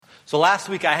So last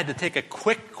week I had to take a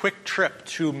quick trip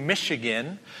to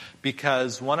Michigan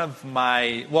because one of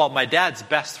my dad's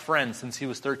best friends since he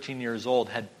was 13 years old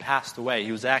had passed away.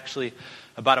 He was actually,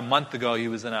 about a month ago, he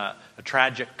was in a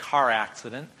tragic car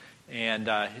accident and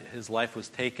his life was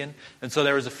taken. And so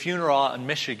there was a funeral in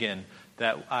Michigan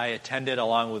that I attended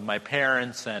along with my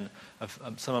parents and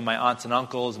some of my aunts and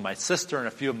uncles and my sister and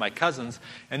a few of my cousins.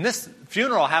 And this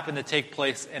funeral happened to take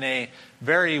place in a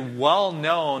very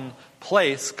well-known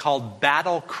place called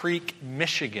Battle Creek,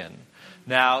 Michigan.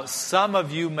 Now, some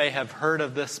of you may have heard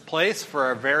of this place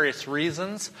for various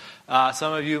reasons.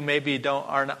 Some of you maybe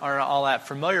aren't all that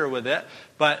familiar with it.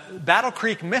 But Battle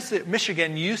Creek,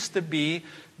 Michigan used to be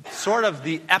sort of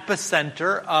the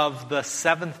epicenter of the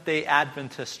Seventh-day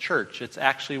Adventist Church. It's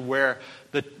actually where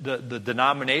the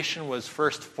denomination was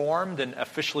first formed and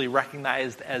officially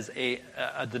recognized as a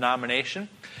denomination.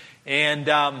 And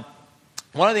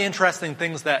one of the interesting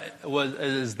things that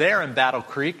is there in Battle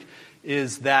Creek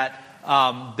is that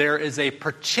there is a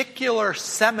particular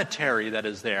cemetery that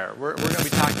is there. We're going to be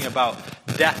talking about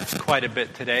death quite a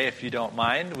bit today, if you don't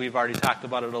mind. We've already talked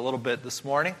about it a little bit this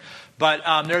morning.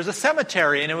 But there's a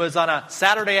cemetery, and it was on a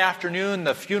Saturday afternoon.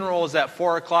 The funeral was at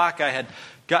 4 o'clock. I had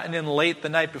gotten in late the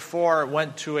night before,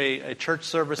 went to a church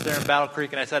service there in Battle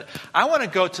Creek, and I said, I want to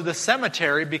go to the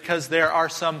cemetery because there are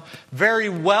some very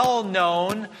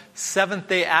well-known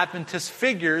Seventh-day Adventist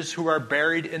figures who are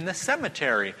buried in the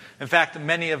cemetery. In fact,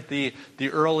 many of the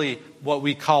early, what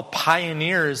we call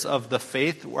pioneers of the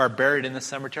faith, are buried in the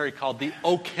cemetery called the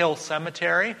Oak Hill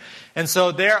Cemetery. And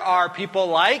so there are people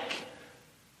like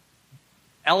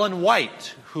Ellen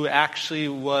White, who actually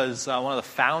was one of the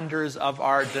founders of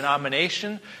our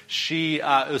denomination. She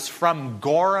was from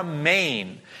Gorham,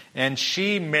 Maine, and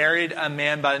she married a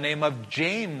man by the name of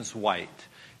James White.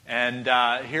 And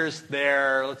here's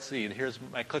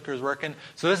my clicker's working.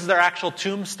 So this is their actual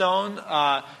tombstone.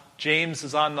 James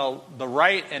is on the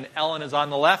right and Ellen is on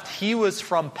the left. He was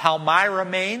from Palmyra,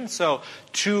 Maine. So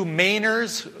two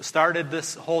Mainers started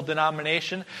this whole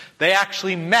denomination. They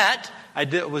actually met.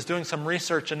 Was doing some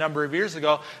research a number of years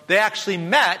ago. They actually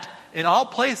met, in all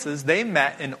places, they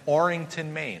met in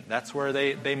Orrington, Maine. That's where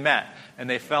they met, and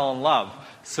they fell in love.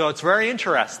 So it's very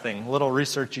interesting, little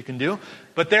research you can do.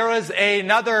 But there was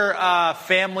another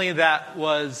family that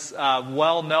was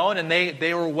well-known, and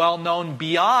they were well-known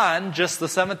beyond just the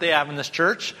Seventh-day Adventist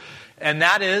Church, and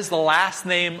that is the last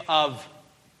name of,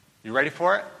 you ready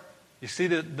for it? You see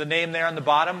the name there on the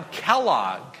bottom?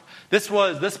 Kellogg. This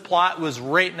plot was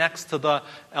right next to the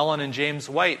Ellen and James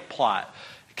White plot.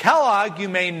 Kellogg, you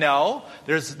may know,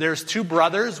 there's two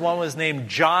brothers. One was named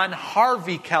John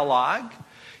Harvey Kellogg.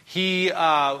 He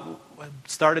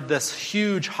started this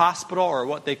huge hospital, or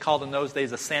what they called in those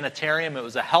days a sanitarium. It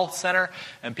was a health center,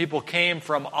 and people came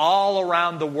from all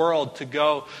around the world to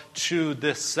go to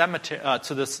this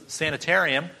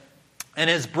sanitarium. And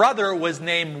his brother was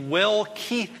named Will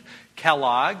Keith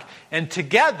Kellogg, and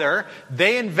together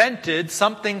they invented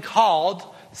something called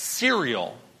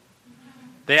cereal.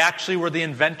 They actually were the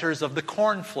inventors of the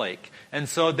cornflake. And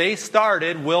so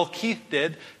Will Keith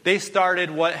did, they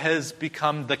started what has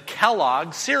become the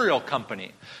Kellogg Cereal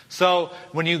Company. So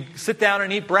when you sit down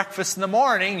and eat breakfast in the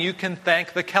morning, you can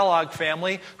thank the Kellogg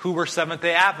family who were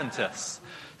Seventh-day Adventists.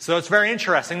 So it's very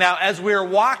interesting. Now, as we were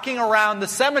walking around the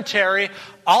cemetery,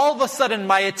 all of a sudden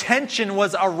my attention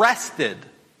was arrested.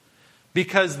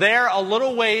 Because there, a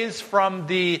little ways from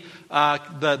the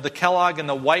Kellogg and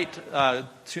the White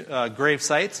grave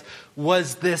sites,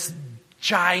 was this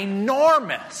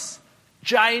ginormous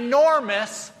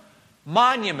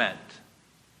monument.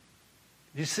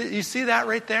 You see that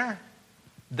right there?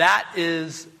 That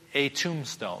is a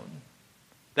tombstone.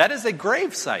 That is a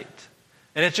grave site.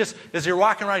 And it's just, as you're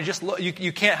walking around, you just look,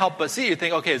 you can't help but see. You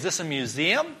think, okay, is this a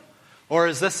museum? Or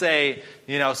is this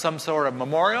some sort of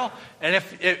memorial? And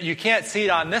if you can't see it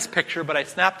on this picture, but I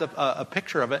snapped a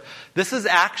picture of it, this is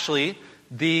actually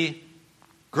the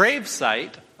grave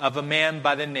site of a man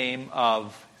by the name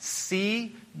of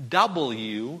C.W.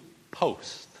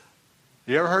 Post.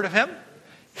 You ever heard of him?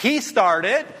 He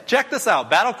started, check this out,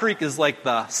 Battle Creek is like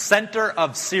the center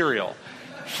of cereal.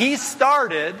 He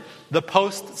started the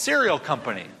Post Cereal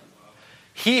Company.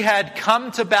 He had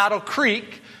come to Battle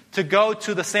Creek to go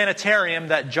to the sanitarium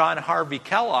that John Harvey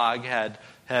Kellogg had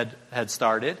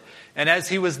started. And as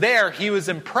he was there, he was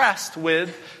impressed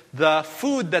with the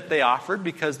food that they offered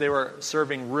because they were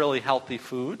serving really healthy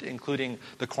food, including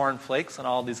the cornflakes and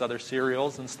all these other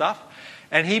cereals and stuff.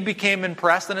 And he became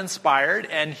impressed and inspired,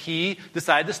 and he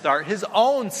decided to start his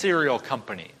own cereal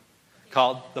company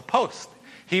called the Post.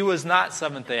 He was not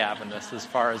Seventh-day Adventist as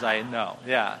far as I know.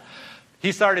 Yeah.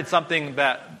 He started something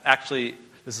that actually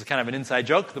this is kind of an inside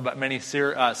joke, but many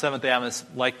Seventh-day Adventists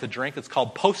like to drink. It's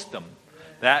called Postum.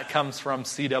 That comes from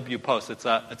C.W. Post. It's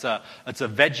a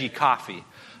veggie coffee.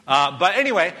 But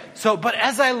anyway, but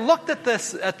as I looked at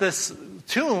this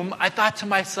tomb, I thought to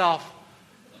myself,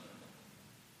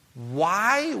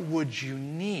 why would you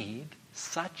need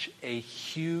such a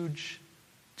huge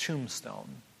tombstone?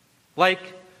 Like,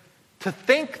 to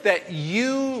think that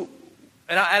you,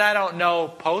 and I don't know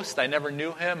Post, I never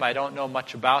knew him, I don't know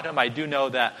much about him. I do know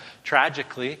that,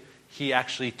 tragically, he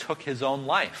actually took his own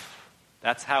life.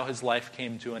 That's how his life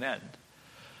came to an end.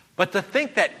 But to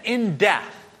think that in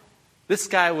death, this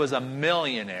guy was a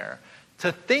millionaire,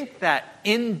 to think that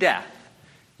in death,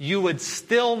 you would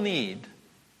still need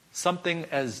something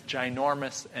as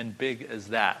ginormous and big as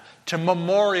that to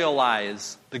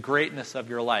memorialize the greatness of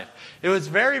your life. It was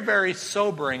very, very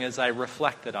sobering as I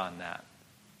reflected on that.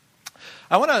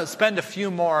 I want to spend a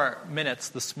few more minutes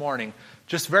this morning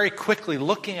just very quickly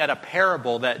looking at a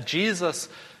parable that Jesus,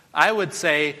 I would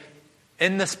say,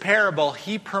 in this parable,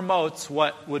 he promotes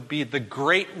what would be the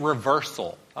great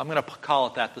reversal. I'm going to call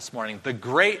it that this morning, the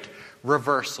great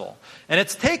reversal. And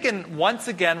it's taken once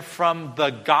again from the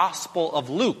Gospel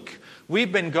of Luke.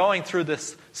 We've been going through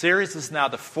this series. This is now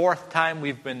the fourth time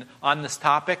we've been on this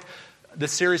topic. The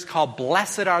series called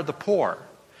Blessed Are the Poor.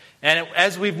 And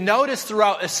as we've noticed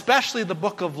throughout, especially the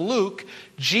book of Luke,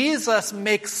 Jesus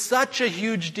makes such a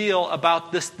huge deal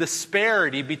about this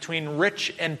disparity between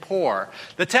rich and poor.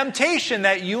 The temptation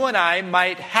that you and I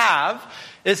might have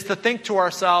is to think to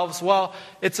ourselves, well,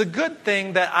 it's a good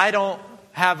thing that I don't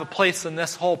have a place in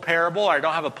this whole parable, or I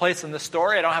don't have a place in this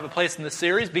story, I don't have a place in this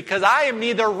series, because I am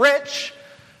neither rich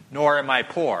nor am I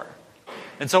poor.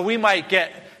 And so we might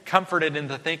get comforted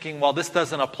into thinking, well, this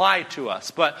doesn't apply to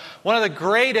us. But one of the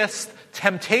greatest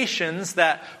temptations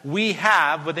that we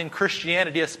have within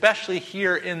Christianity, especially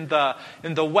here in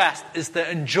the West, is to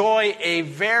enjoy a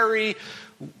very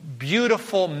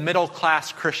beautiful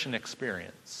middle-class Christian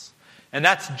experience. And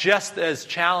that's just as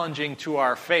challenging to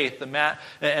our faith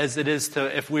as it is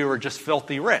to if we were just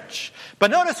filthy rich.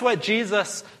 But notice what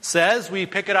Jesus says. We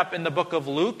pick it up in the book of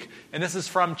Luke, and this is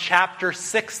from chapter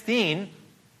 16.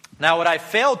 Now, what I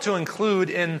failed to include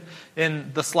in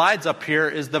the slides up here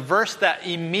is the verse that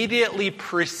immediately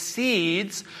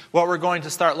precedes what we're going to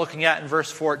start looking at in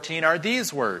verse 14 are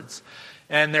these words.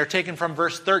 And they're taken from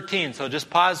verse 13. So just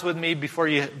pause with me before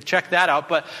you check that out.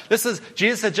 But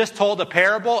Jesus had just told a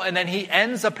parable, and then he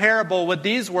ends a parable with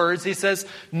these words. He says,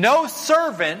 "No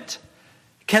servant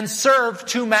can serve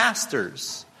two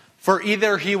masters. For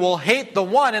either he will hate the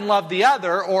one and love the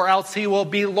other, or else he will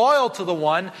be loyal to the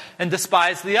one and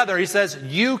despise the other." He says,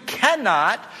 you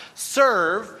cannot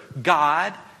serve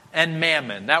God and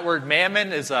mammon. That word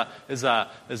mammon is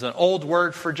an old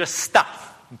word for just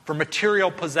stuff, for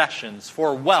material possessions,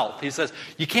 for wealth. He says,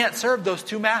 you can't serve those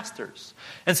two masters.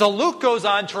 And so Luke goes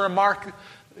on to remark,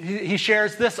 he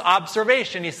shares this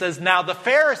observation. He says, now the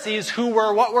Pharisees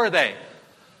what were they?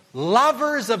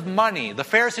 Lovers of money. The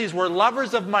Pharisees were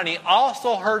lovers of money,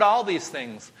 also heard all these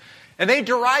things. And they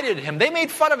derided him. They made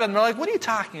fun of him. They're like, what are you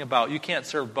talking about? You can't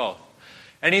serve both.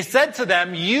 And he said to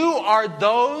them, you are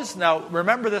those, now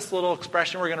remember this little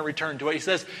expression, we're going to return to it. He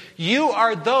says, you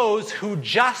are those who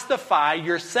justify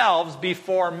yourselves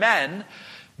before men,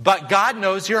 but God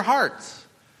knows your hearts.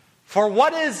 For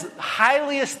what is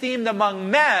highly esteemed among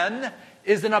men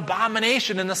is an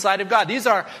abomination in the sight of God. These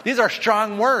are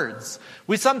strong words.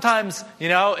 We sometimes,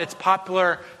 it's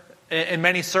popular in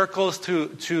many circles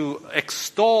to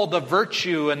extol the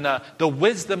virtue and the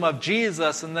wisdom of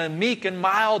Jesus and the meek and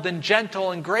mild and gentle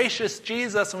and gracious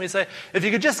Jesus. And we say, if you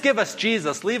could just give us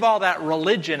Jesus, leave all that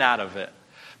religion out of it.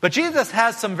 But Jesus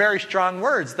has some very strong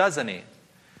words, doesn't he?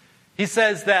 He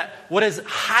says that what is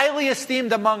highly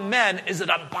esteemed among men is an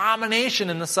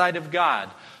abomination in the sight of God.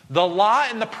 The law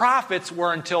and the prophets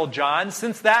were until John.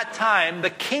 Since that time, the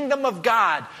kingdom of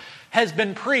God has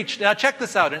been preached. Now check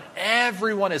this out, and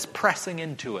everyone is pressing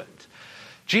into it.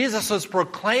 Jesus was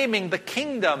proclaiming the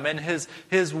kingdom and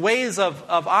his ways of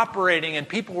operating, and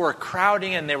people were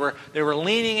crowding in, they were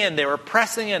leaning in, they were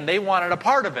pressing in, they wanted a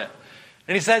part of it.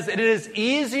 And he says, it is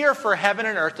easier for heaven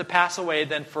and earth to pass away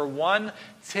than for one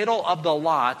tittle of the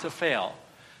law to fail.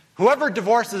 Whoever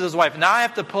divorces his wife, now I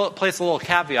have to place a little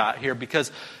caveat here,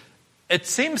 because it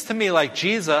seems to me like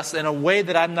Jesus, in a way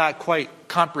that I'm not quite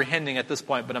comprehending at this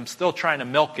point, but I'm still trying to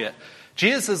milk it.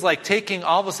 Jesus is like taking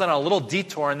all of a sudden a little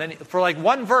detour, and then for like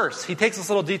one verse, he takes this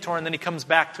little detour, and then he comes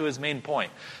back to his main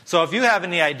point. So if you have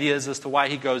any ideas as to why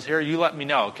he goes here, you let me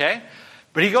know, okay?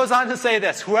 But he goes on to say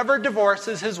this, whoever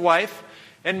divorces his wife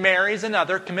and marries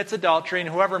another commits adultery, and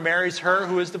whoever marries her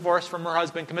who is divorced from her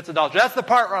husband commits adultery. That's the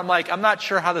part where I'm like, I'm not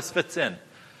sure how this fits in.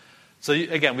 So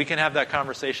again, we can have that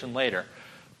conversation later.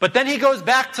 But then he goes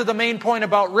back to the main point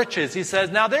about riches. He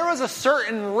says, now there was a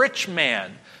certain rich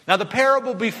man. Now the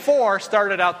parable before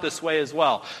started out this way as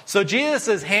well. So Jesus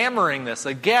is hammering this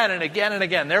again and again and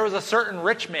again. There was a certain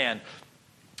rich man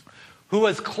who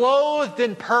was clothed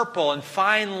in purple and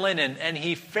fine linen, and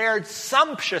he fared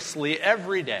sumptuously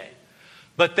every day.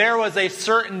 But there was a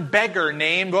certain beggar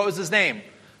named, what was his name?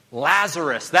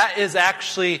 Lazarus. That is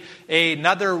actually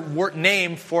another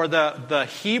name for the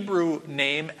Hebrew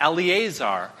name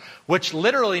Eleazar, which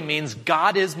literally means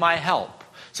God is my help.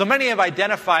 So many have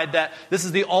identified that this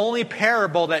is the only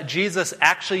parable that Jesus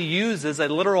actually uses a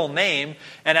literal name,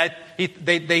 and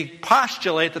they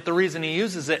postulate that the reason he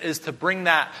uses it is to bring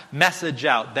that message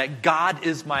out, that God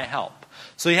is my help.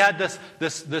 So he had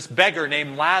this beggar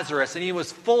named Lazarus, and he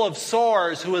was full of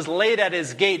sores, who was laid at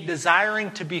his gate,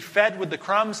 desiring to be fed with the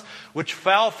crumbs which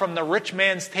fell from the rich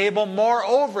man's table.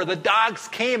 Moreover, the dogs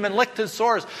came and licked his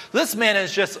sores. This man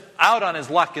is just out on his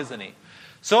luck, isn't he?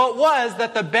 So it was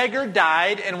that the beggar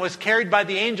died and was carried by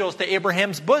the angels to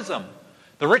Abraham's bosom.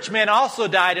 The rich man also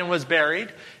died and was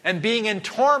buried, and being in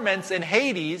torments in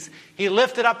Hades, he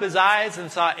lifted up his eyes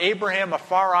and saw Abraham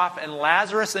afar off and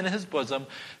Lazarus in his bosom.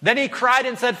 Then he cried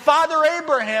and said, Father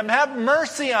Abraham, have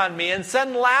mercy on me, and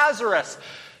send Lazarus,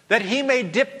 that he may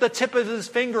dip the tip of his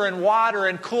finger in water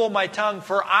and cool my tongue,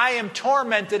 for I am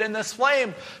tormented in this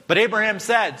flame. But Abraham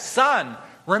said, Son,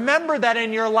 remember that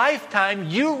in your lifetime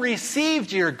you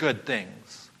received your good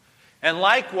things, and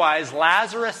likewise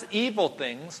Lazarus evil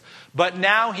things, but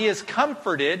now he is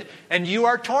comforted and you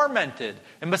are tormented.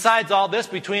 And besides all this,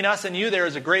 between us and you there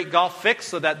is a great gulf fixed,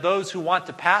 so that those who want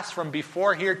to pass from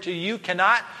before here to you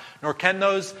cannot, nor can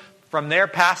those from there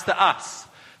pass to us.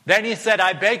 Then he said,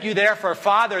 I beg you therefore,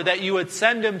 Father, that you would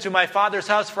send him to my father's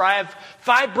house, for I have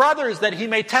 5 brothers, that he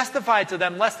may testify to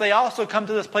them, lest they also come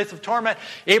to this place of torment.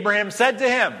 Abraham said to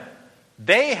him,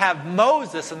 They have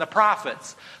Moses and the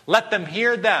prophets. Let them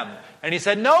hear them. And he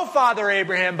said, No, Father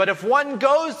Abraham, but if one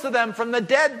goes to them from the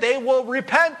dead, they will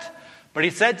repent. But he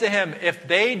said to him, If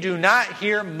they do not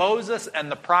hear Moses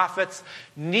and the prophets,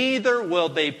 neither will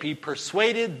they be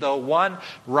persuaded, though one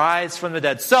rise from the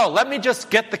dead. So let me just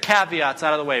get the caveats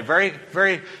out of the way very,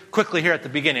 very quickly here at the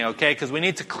beginning, okay? Because we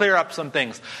need to clear up some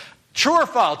things. True or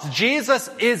false, Jesus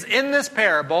is in this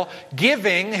parable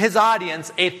giving his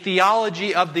audience a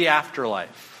theology of the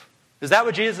afterlife. Is that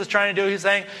what Jesus is trying to do? He's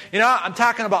saying, I'm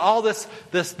talking about all this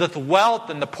wealth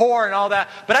and the poor and all that,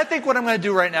 but I think what I'm going to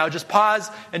do right now is just pause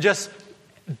and just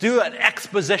do an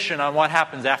exposition on what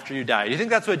happens after you die. You think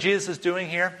that's what Jesus is doing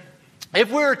here? If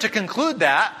we were to conclude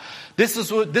that,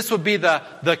 this would be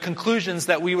the conclusions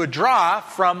that we would draw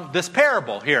from this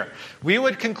parable here. We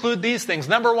would conclude these things.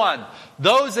 Number 1,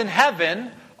 those in heaven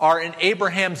are in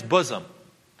Abraham's bosom.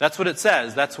 That's what it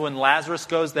says. That's when Lazarus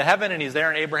goes to heaven and he's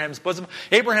there in Abraham's bosom.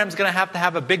 Abraham's going to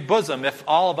have a big bosom if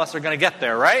all of us are going to get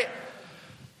there, right?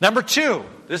 Number 2,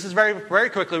 this is very, very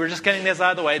quickly, we're just getting this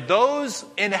out of the way. Those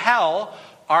in hell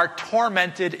are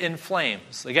tormented in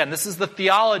flames. Again, this is the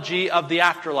theology of the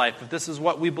afterlife. If this is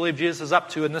what we believe Jesus is up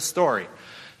to in this story.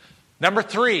 Number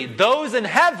 3, those in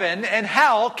heaven and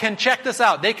hell can, check this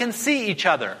out, they can see each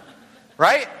other,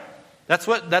 right? That's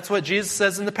what Jesus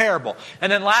says in the parable. And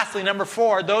then lastly, number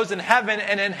 4, those in heaven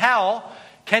and in hell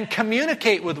can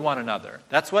communicate with one another.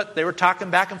 That's what they were talking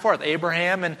back and forth,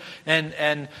 Abraham and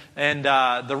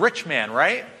the rich man,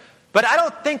 right? But I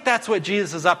don't think that's what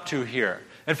Jesus is up to here.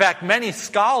 In fact, many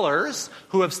scholars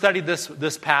who have studied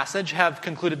this passage have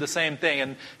concluded the same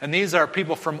thing. And these are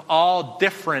people from all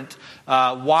different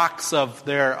walks of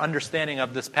their understanding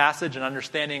of this passage and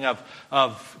understanding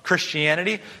of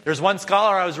Christianity. There's one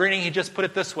scholar I was reading, he just put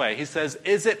it this way. He says,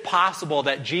 is it possible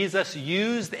that Jesus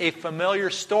used a familiar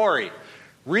story,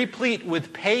 replete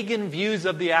with pagan views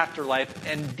of the afterlife,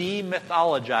 and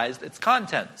demythologized its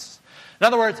contents? In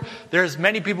other words, there's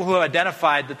many people who have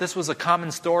identified that this was a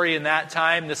common story in that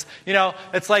time.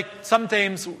 It's like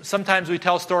sometimes we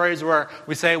tell stories where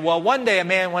we say, well, one day a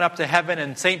man went up to heaven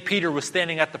and St. Peter was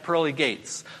standing at the pearly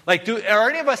gates. Are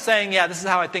any of us saying, yeah, this is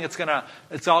how I think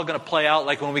it's all going to play out?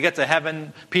 Like when we get to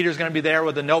heaven, Peter's going to be there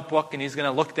with a notebook and he's going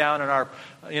to look down at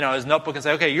his notebook and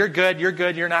say, okay, you're good,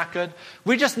 you're not good.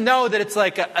 We just know that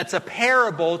it's a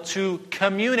parable to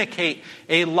communicate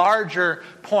a larger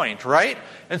point, right?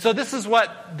 And so this is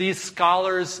what these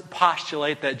scholars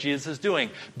postulate that Jesus is doing.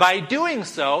 By doing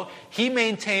so, he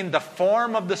maintained the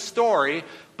form of the story,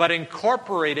 but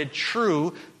incorporated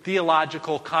true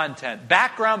theological content.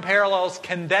 Background parallels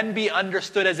can then be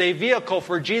understood as a vehicle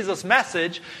for Jesus'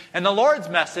 message, and the Lord's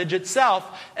message itself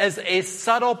as a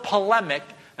subtle polemic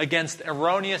against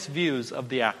erroneous views of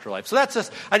the afterlife. So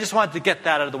I just wanted to get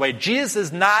that out of the way. Jesus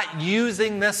is not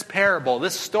using this parable,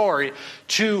 this story,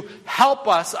 to help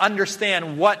us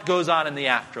understand what goes on in the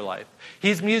afterlife.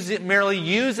 He's merely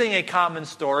using a common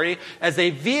story as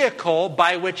a vehicle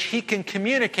by which he can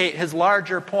communicate his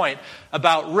larger point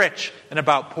about rich and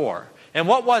about poor. And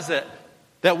what was it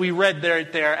that we read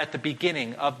there at the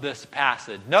beginning of this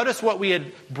passage? Notice what we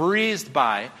had breezed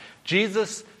by.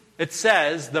 Jesus, it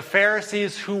says, the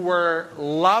Pharisees who were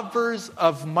lovers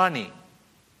of money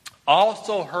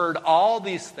also heard all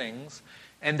these things,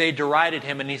 and they derided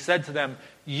him. And he said to them,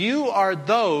 you are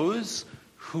those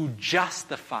who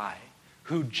justify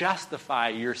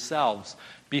yourselves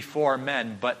before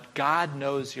men, but God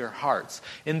knows your hearts.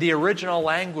 In the original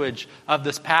language of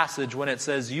this passage, when it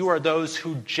says, you are those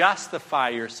who justify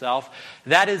yourself,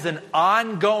 that is an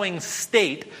ongoing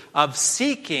state of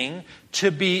seeking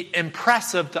to be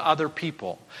impressive to other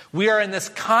people. We are in this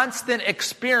constant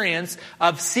experience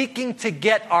of seeking to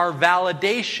get our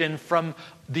validation from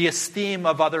the esteem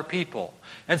of other people.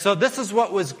 And so this is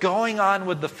what was going on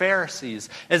with the Pharisees,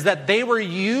 is that they were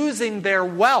using their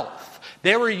wealth,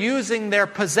 they were using their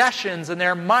possessions and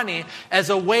their money as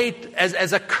a way,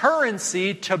 as a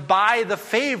currency to buy the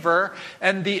favor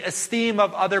and the esteem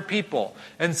of other people.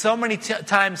 And so many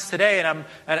times today, and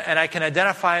I can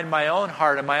identify in my own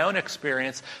heart and my own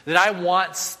experience, that I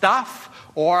want stuff,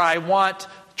 or I want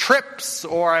trips,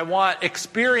 or I want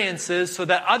experiences so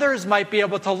that others might be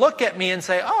able to look at me and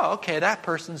say, oh, okay, that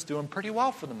person's doing pretty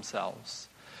well for themselves.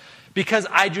 Because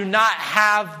I do not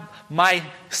have my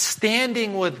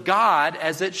standing with God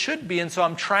as it should be, and so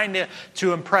I'm trying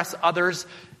to impress others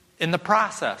in the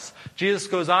process. Jesus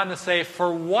goes on to say,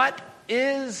 for what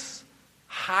is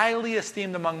highly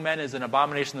esteemed among men is an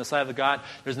abomination in the sight of God.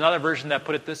 There's another version that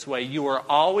put it this way, you are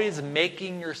always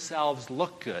making yourselves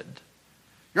look good.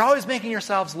 You're always making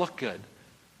yourselves look good.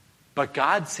 But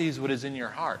God sees what is in your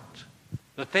heart.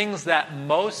 The things that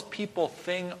most people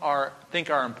think are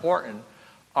important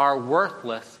are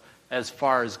worthless as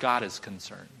far as God is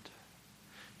concerned.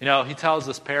 You know, he tells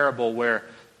this parable where,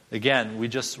 again, we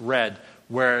just read,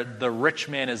 where the rich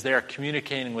man is there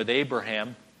communicating with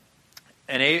Abraham,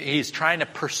 and he's trying to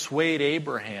persuade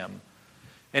Abraham.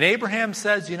 And Abraham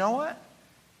says, you know what?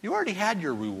 You already had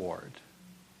your reward.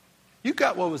 You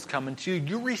got what was coming to you.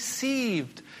 You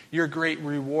received your great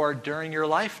reward during your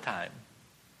lifetime.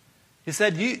 He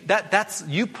said,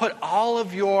 you put all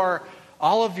of your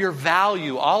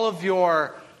value, all of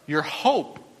your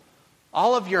hope,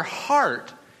 all of your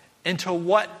heart into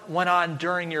what went on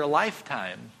during your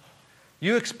lifetime.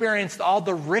 You experienced all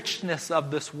the richness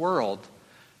of this world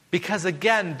because,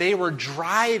 again, they were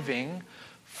driving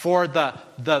for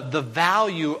the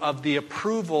value of the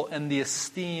approval and the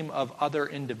esteem of other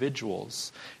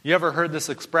individuals. You ever heard this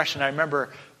expression? I remember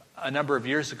a number of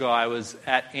years ago I was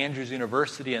at Andrews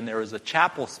University and there was a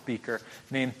chapel speaker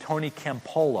named Tony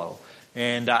Campolo.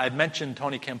 And I'd mentioned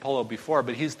Tony Campolo before,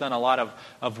 but he's done a lot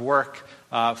of work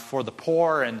for the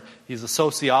poor, and he's a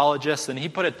sociologist. And he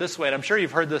put it this way, and I'm sure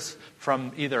you've heard this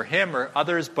from either him or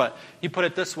others, but he put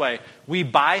it this way, we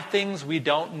buy things we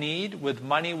don't need with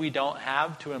money we don't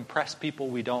have to impress people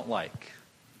we don't like.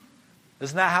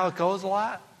 Isn't that how it goes a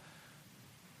lot?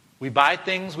 We buy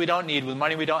things we don't need with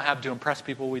money we don't have to impress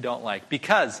people we don't like.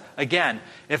 Because, again,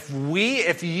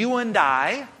 if you and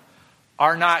I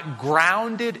are not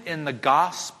grounded in the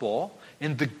gospel,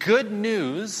 in the good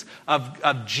news of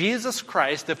Jesus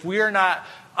Christ, if we are not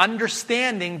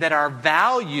understanding that our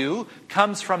value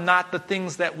comes from not the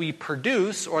things that we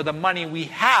produce or the money we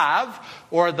have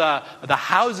or the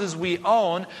houses we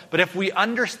own, but if we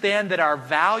understand that our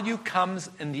value comes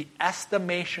in the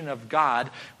estimation of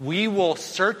God, we will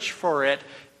search for it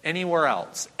anywhere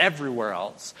else, everywhere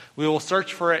else. We will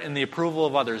search for it in the approval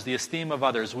of others, the esteem of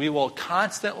others. We will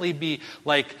constantly be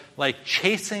like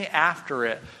chasing after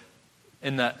it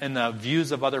in the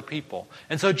views of other people.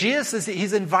 And so Jesus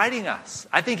he's inviting us.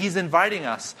 I think he's inviting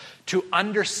us to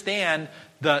understand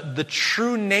the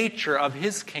true nature of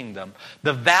his kingdom,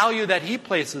 the value that he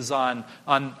places on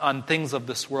things of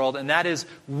this world, and that is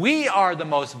we are the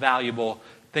most valuable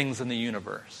things in the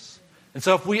universe. And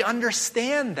so if we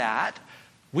understand that,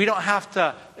 we don't have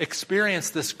to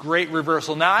experience this great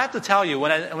reversal. Now, I have to tell you,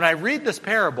 when I read this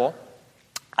parable,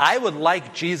 I would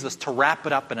like Jesus to wrap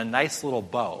it up in a nice little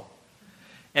bow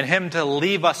and him to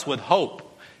leave us with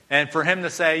hope and for him to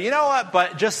say, you know what,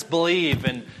 but just believe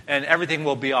and everything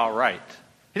will be all right.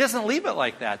 He doesn't leave it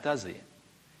like that, does he?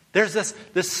 There's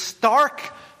this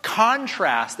stark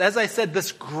contrast, as I said,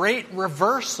 this great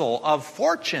reversal of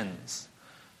fortunes.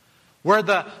 Where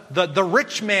the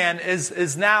rich man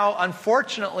is now,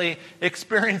 unfortunately,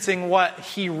 experiencing what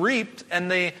he reaped,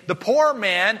 and the poor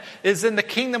man is in the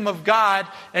kingdom of God,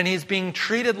 and he's being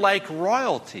treated like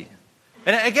royalty.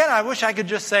 And again, I wish I could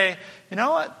just say, you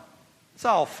know what?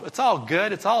 It's all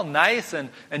good, it's all nice, and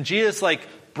Jesus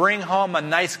bring home a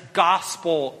nice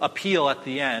gospel appeal at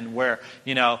the end where,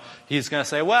 he's going to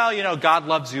say, well, God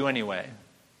loves you anyway.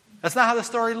 That's not how the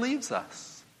story leaves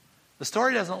us. The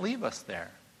story doesn't leave us there.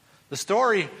 The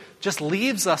story just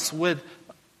leaves us with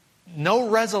no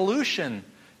resolution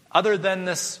other than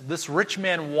this rich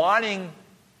man wanting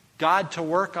God to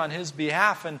work on his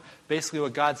behalf. And basically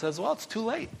what God says, well, it's too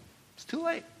late. It's too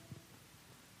late.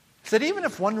 He said, even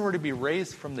if one were to be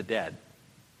raised from the dead,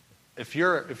 if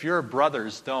your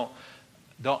brothers don't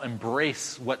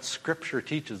embrace what Scripture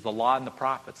teaches, the law and the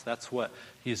prophets, that's what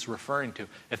he's referring to.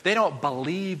 If they don't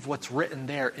believe what's written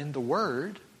there in the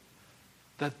Word,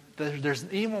 that there's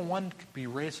even one could be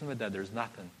raised from the dead, there's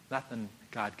nothing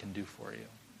God can do for you.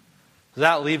 Does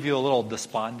that leave you a little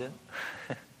despondent?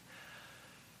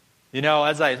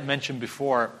 As I mentioned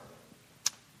before,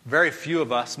 very few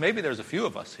of us, maybe there's a few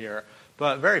of us here,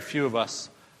 but very few of us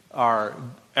are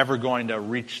ever going to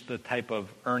reach the type of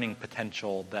earning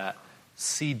potential that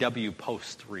C.W.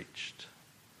 Post reached.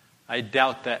 I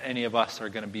doubt that any of us are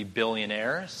going to be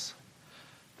billionaires.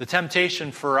 The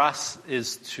temptation for us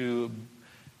is to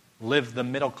live the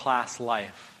middle-class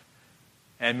life.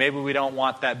 And maybe we don't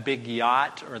want that big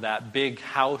yacht or that big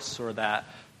house or that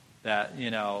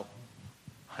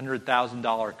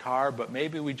 $100,000 car, but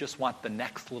maybe we just want the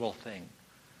next little thing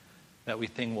that we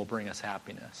think will bring us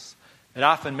happiness. It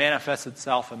often manifests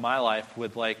itself in my life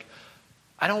with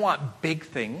I don't want big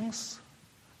things.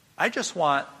 I just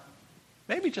want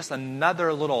maybe just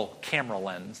another little camera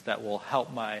lens that will help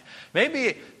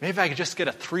maybe if I could just get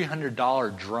a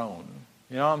 $300 drone.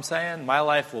 You know what I'm saying? My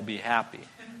life will be happy.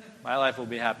 My life will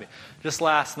be happy. Just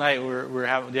last night,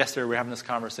 yesterday we were having this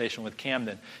conversation with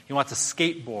Camden. He wants a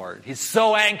skateboard. He's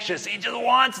so anxious. He just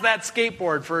wants that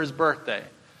skateboard for his birthday.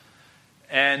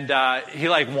 And he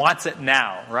wants it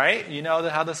now, right? You know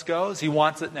how this goes? He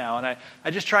wants it now. And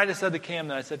I just tried to say to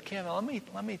Camden, I said, Camden,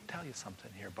 let me tell you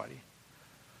something here, buddy.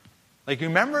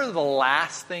 Remember the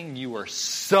last thing you were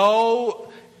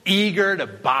so eager to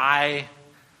buy?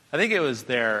 I think it was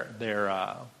their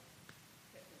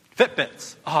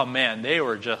Fitbits. Oh man,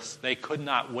 they could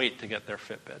not wait to get their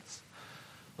Fitbits.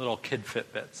 Little kid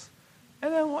Fitbits.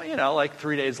 And then,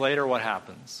 3 days later, what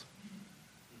happens?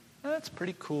 That's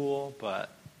pretty cool,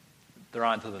 but they're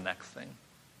on to the next thing.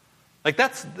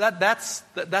 That's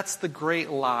the great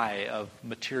lie of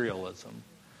materialism,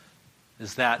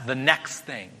 is that the next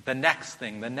thing, the next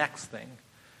thing, the next thing.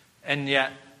 And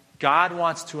yet, God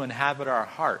wants to inhabit our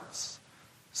hearts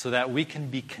so that we can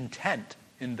be content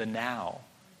in the now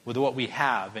with what we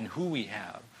have and who we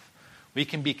have. We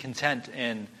can be content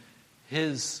in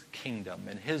His kingdom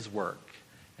and His work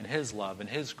and His love and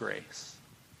His grace.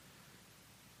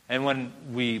 And when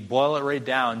we boil it right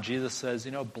down, Jesus says,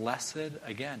 blessed,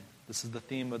 again, this is the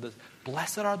theme of this,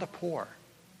 blessed are the poor.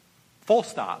 Full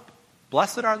stop.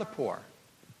 Blessed are the poor.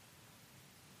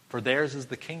 For theirs is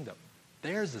the kingdom.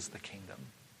 Theirs is the kingdom.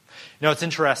 It's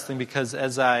interesting because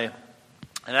I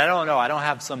don't know, I don't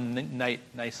have some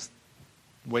nice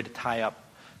way to tie up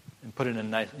and put in a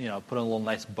nice, put a little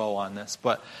nice bow on this.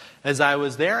 But as I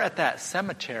was there at that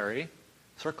cemetery,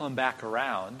 circling back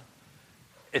around,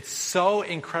 it's so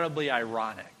incredibly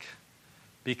ironic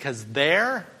because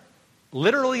there,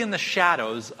 literally in the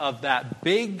shadows of that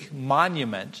big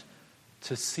monument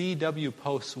to C.W.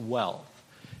 Post's wealth,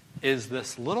 is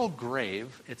this little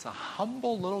grave. It's a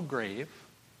humble little grave,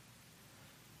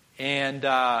 and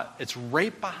it's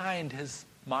right behind his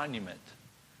monument.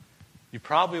 You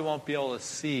probably won't be able to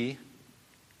see,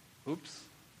 you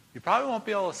probably won't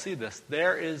be able to see this.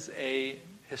 There is a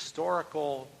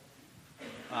historical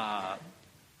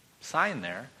sign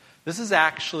there. This is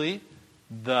actually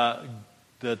the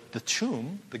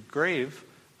tomb, the grave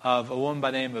of a woman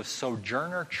by the name of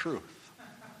Sojourner Truth.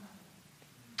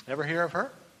 Ever hear of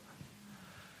her?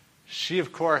 She,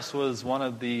 of course, was one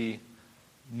of the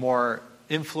more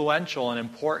influential and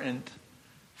important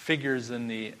figures in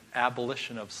the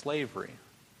abolition of slavery.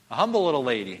 A humble little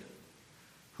lady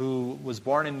who was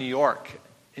born in New York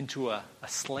into a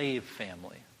slave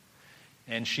family.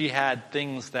 And she had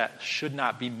things that should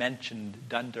not be mentioned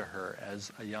done to her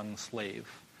as a young slave.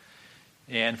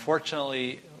 And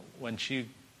fortunately, when she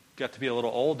got to be a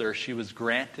little older, she was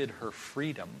granted her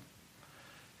freedom.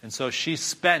 And so she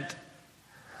spent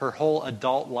her whole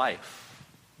adult life,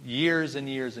 years and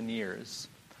years and years,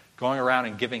 going around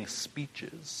and giving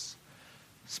speeches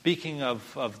speaking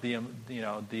of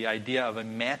the idea of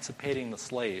emancipating the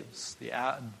slaves,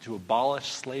 to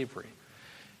abolish slavery.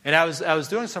 And I was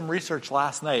doing some research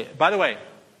last night. By the way,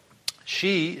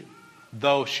 she,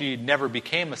 though she never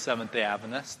became a Seventh-day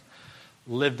Adventist,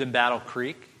 lived in Battle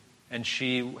Creek, and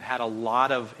she had a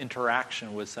lot of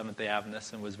interaction with Seventh-day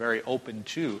Adventists and was very open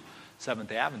to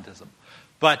Seventh-day Adventism.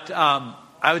 But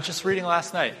I was just reading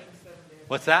last night.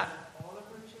 What's that?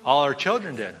 All her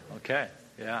children did. Okay,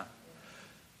 yeah.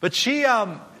 But she,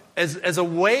 as a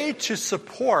way to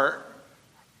support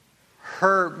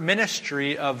her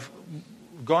ministry of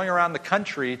going around the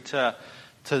country to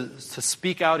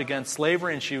speak out against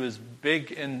slavery, and she was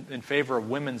big in favor of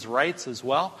women's rights as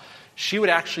well, she would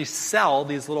actually sell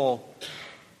these little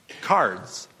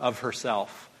cards of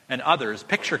herself and others,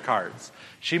 picture cards.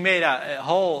 She made a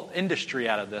whole industry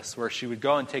out of this, where she would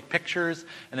go and take pictures,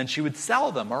 and then she would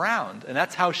sell them around, and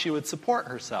that's how she would support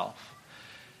herself.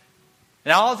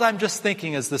 And all I'm just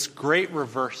thinking is this great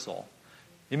reversal.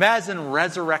 Imagine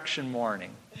Resurrection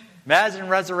Morning. Imagine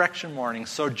Resurrection Morning.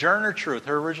 Sojourner Truth.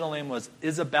 Her original name was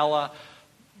Isabella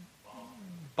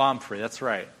Baumfree. That's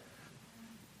right.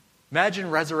 Imagine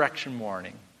Resurrection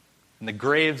Morning, and the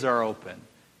graves are open,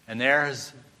 and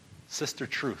there's Sister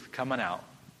Truth coming out.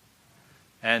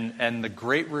 And the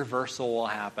great reversal will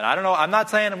happen. I don't know. I'm not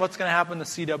saying what's going to happen to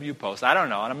CW Post. I don't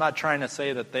know. And I'm not trying to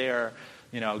say that they are,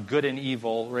 good and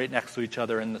evil right next to each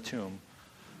other in the tomb.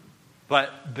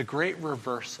 But the great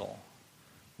reversal,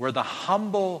 where the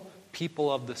humble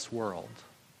people of this world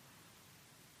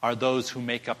are those who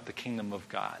make up the kingdom of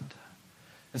God.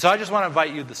 And so I just want to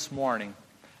invite you this morning,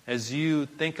 as you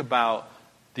think about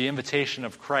the invitation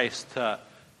of Christ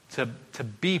to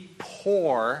be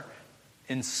poor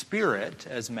in spirit,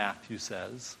 as Matthew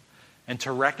says, and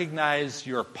to recognize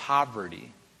your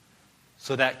poverty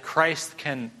so that Christ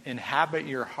can inhabit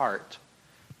your heart,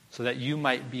 so that you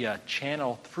might be a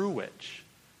channel through which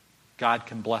God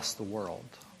can bless the world.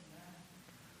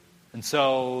 And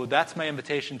so that's my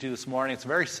invitation to you this morning. It's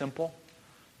very simple,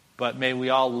 but may we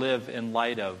all live in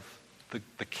light of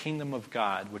the kingdom of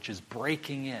God, which is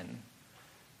breaking in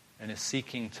and is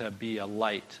seeking to be a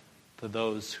light to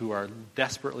those who are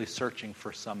desperately searching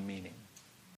for some meaning.